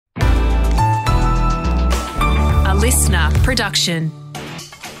listener production.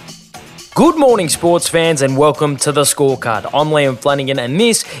 Good morning, sports fans, and welcome to The Scorecard. I'm Liam Flanagan, and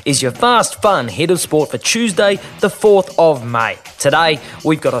this is your fast, fun hit of sport for Tuesday, the 4th of May. Today,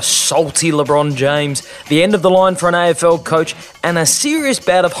 we've got a salty LeBron James, the end of the line for an AFL coach, and a serious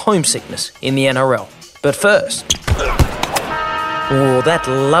bout of homesickness in the NRL. But first, that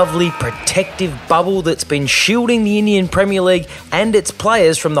lovely protective bubble that's been shielding the Indian Premier League and its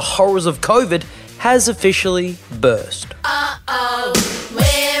players from the horrors of COVID has officially burst.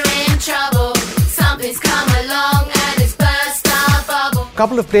 We're in trouble. Something's come along and it's burst our bubble. A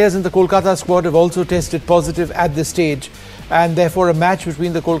couple of players in the Kolkata squad have also tested positive at this stage, and therefore a match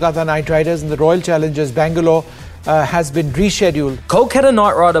between the Kolkata Knight Riders and the Royal Challengers Bangalore has been rescheduled. Kolkata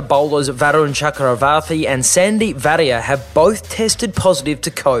Knight Rider bowlers Varun Chakravarthy and Sandeep Vadia have both tested positive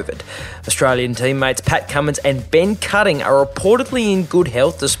to COVID. Australian teammates Pat Cummins and Ben Cutting are reportedly in good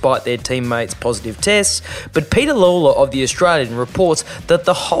health despite their teammates' positive tests, but Peter Lawler of The Australian reports that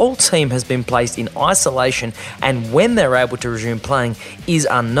the whole team has been placed in isolation and when they're able to resume playing is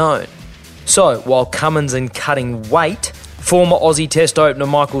unknown. So, while Cummins and Cutting wait, former Aussie Test opener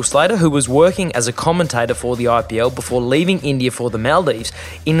Michael Slater, who was working as a commentator for the IPL before leaving India for the Maldives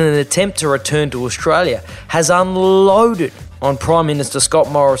in an attempt to return to Australia, has unloaded on Prime Minister Scott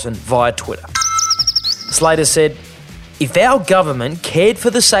Morrison via Twitter. Slater said, "If our government cared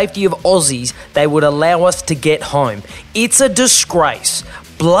for the safety of Aussies, they would allow us to get home. It's a disgrace.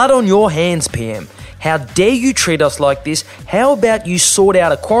 Blood on your hands, PM. How dare you treat us like this? How about you sort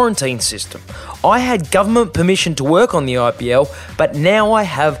out a quarantine system? I had government permission to work on the IPL, but now I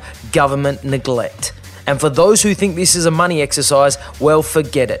have government neglect. And for those who think this is a money exercise, well,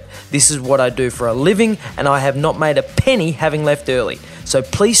 forget it. This is what I do for a living, and I have not made a penny having left early. So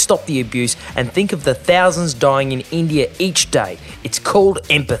please stop the abuse and think of the thousands dying in India each day. It's called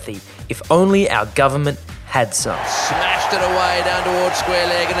empathy. If only our government had some." Smashed it away down towards square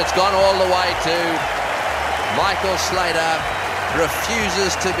leg, and it's gone all the way to Michael Slater.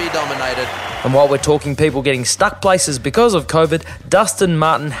 Refuses to be dominated. And while we're talking people getting stuck places because of COVID, Dustin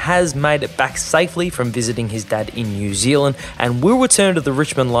Martin has made it back safely from visiting his dad in New Zealand and will return to the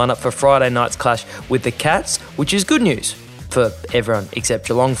Richmond lineup for Friday night's clash with the Cats, which is good news for everyone except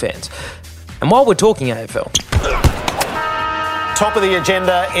Geelong fans. And while we're talking AFL, top of the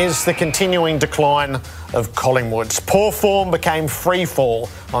agenda is the continuing decline of Collingwood's. Poor form became free fall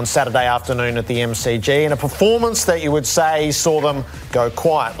on Saturday afternoon at the MCG in a performance that you would say saw them go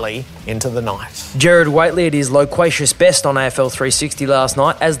quietly into the night. Gerard Whateley at his loquacious best on AFL 360 last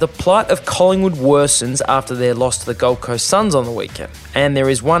night as the plight of Collingwood worsens after their loss to the Gold Coast Suns on the weekend. And there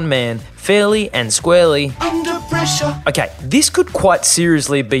is one man, fairly and squarely under pressure. Okay, this could quite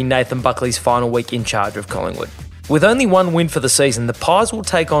seriously be Nathan Buckley's final week in charge of Collingwood. With only one win for the season, the Pies will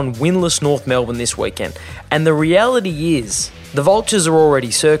take on winless North Melbourne this weekend. And the reality is, the Vultures are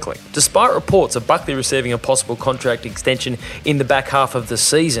already circling. Despite reports of Buckley receiving a possible contract extension in the back half of the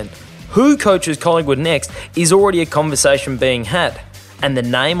season, who coaches Collingwood next is already a conversation being had. And the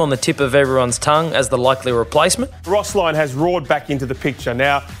name on the tip of everyone's tongue as the likely replacement? Ross Lyon has roared back into the picture.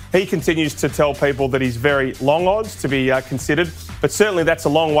 Now, he continues to tell people that he's very long odds to be considered, but certainly that's a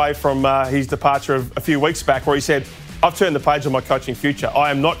long way from his departure of a few weeks back where he said, "I've turned the page on my coaching future. I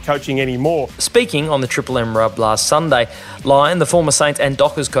am not coaching anymore." Speaking on the Triple M Rub last Sunday, Lyon, the former Saints and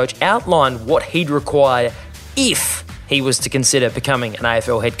Dockers coach, outlined what he'd require if he was to consider becoming an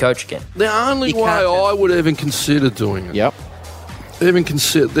AFL head coach again. The only way I would even consider doing it. Yep. Even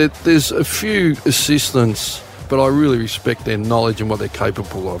consider that there's a few assistants, but I really respect their knowledge and what they're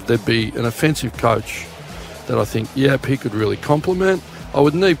capable of. There'd be an offensive coach that I think, he could really complement. I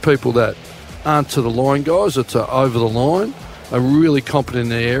would need people that aren't to the line guys, or to over the line, are really competent in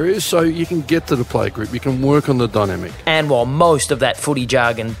their areas, so you can get to the play group, you can work on the dynamic. And while most of that footy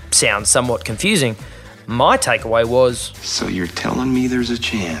jargon sounds somewhat confusing, my takeaway was... So you're telling me there's a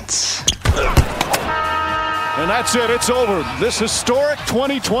chance? And that's it, it's over. This historic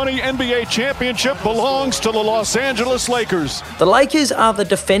 2020 NBA championship belongs to the Los Angeles Lakers. The Lakers are the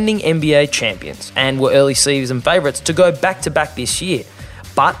defending NBA champions and were early season favourites to go back-to-back this year.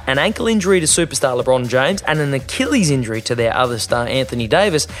 But an ankle injury to superstar LeBron James and an Achilles injury to their other star Anthony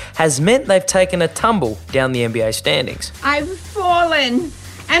Davis has meant they've taken a tumble down the NBA standings. I've fallen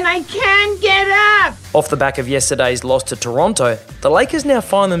and I can't get up. Off the back of yesterday's loss to Toronto, the Lakers now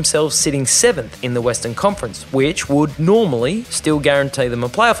find themselves sitting 7th in the Western Conference, which would normally still guarantee them a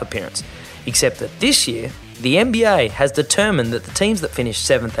playoff appearance. Except that this year, the NBA has determined that the teams that finish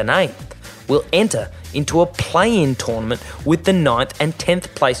 7th and 8th will enter into a play-in tournament with the 9th and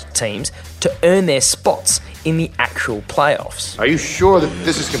 10th placed teams to earn their spots in the actual playoffs. Are you sure that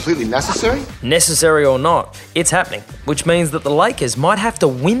this is completely necessary? Necessary or not, it's happening, which means that the Lakers might have to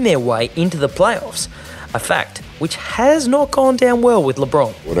win their way into the playoffs, a fact which has not gone down well with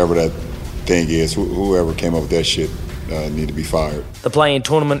LeBron. Whatever that thing is, whoever came up with that shit need to be fired. The play-in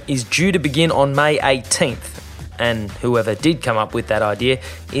tournament is due to begin on May 18th, and whoever did come up with that idea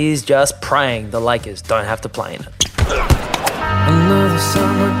is just praying the Lakers don't have to play in it. Another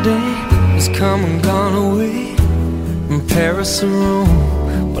summer day has come and gone away. In Paris or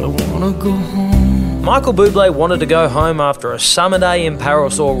Rome, but I wanna go home. Michael Bublé wanted to go home after a summer day in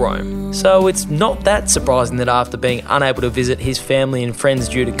Paris or Rome, so it's not that surprising that after being unable to visit his family and friends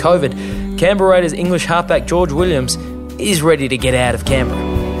due to COVID, Canberra Raiders English halfback George Williams is ready to get out of Canberra.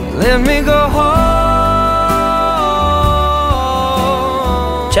 Let me go home.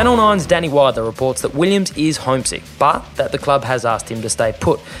 Channel 9's Danny Wilder reports that Williams is homesick, but that the club has asked him to stay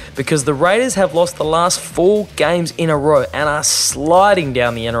put because the Raiders have lost the last 4 games in a row and are sliding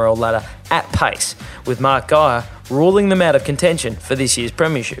down the NRL ladder at pace, with Mark Geyer ruling them out of contention for this year's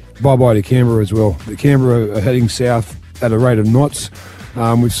premiership. Bye-bye to Canberra as well. The Canberra are heading south at a rate of knots.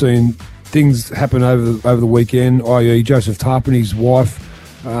 We've seen things happen over the weekend, i.e. Joseph Tarpany's wife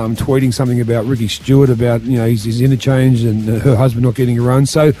tweeting something about Ricky Stewart about his interchange and her husband not getting a run.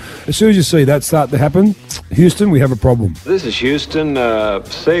 So as soon as you see that start to happen, Houston, we have a problem. This is Houston.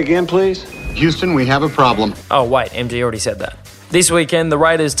 Say again, please. Houston, we have a problem. Oh wait, MG already said that. This weekend, the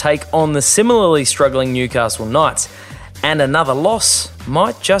Raiders take on the similarly struggling Newcastle Knights, and another loss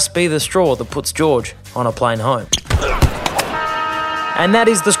might just be the straw that puts George on a plane home. And that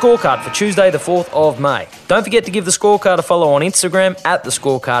is the scorecard for Tuesday the 4th of May. Don't forget to give the scorecard a follow on Instagram at the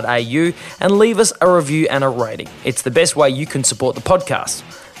scorecardAU and leave us a review and a rating. It's the best way you can support the podcast,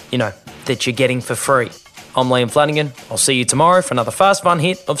 that you're getting for free. I'm Liam Flanagan. I'll see you tomorrow for another fast, fun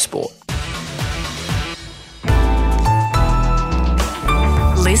hit of sport.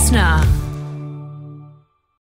 Listener.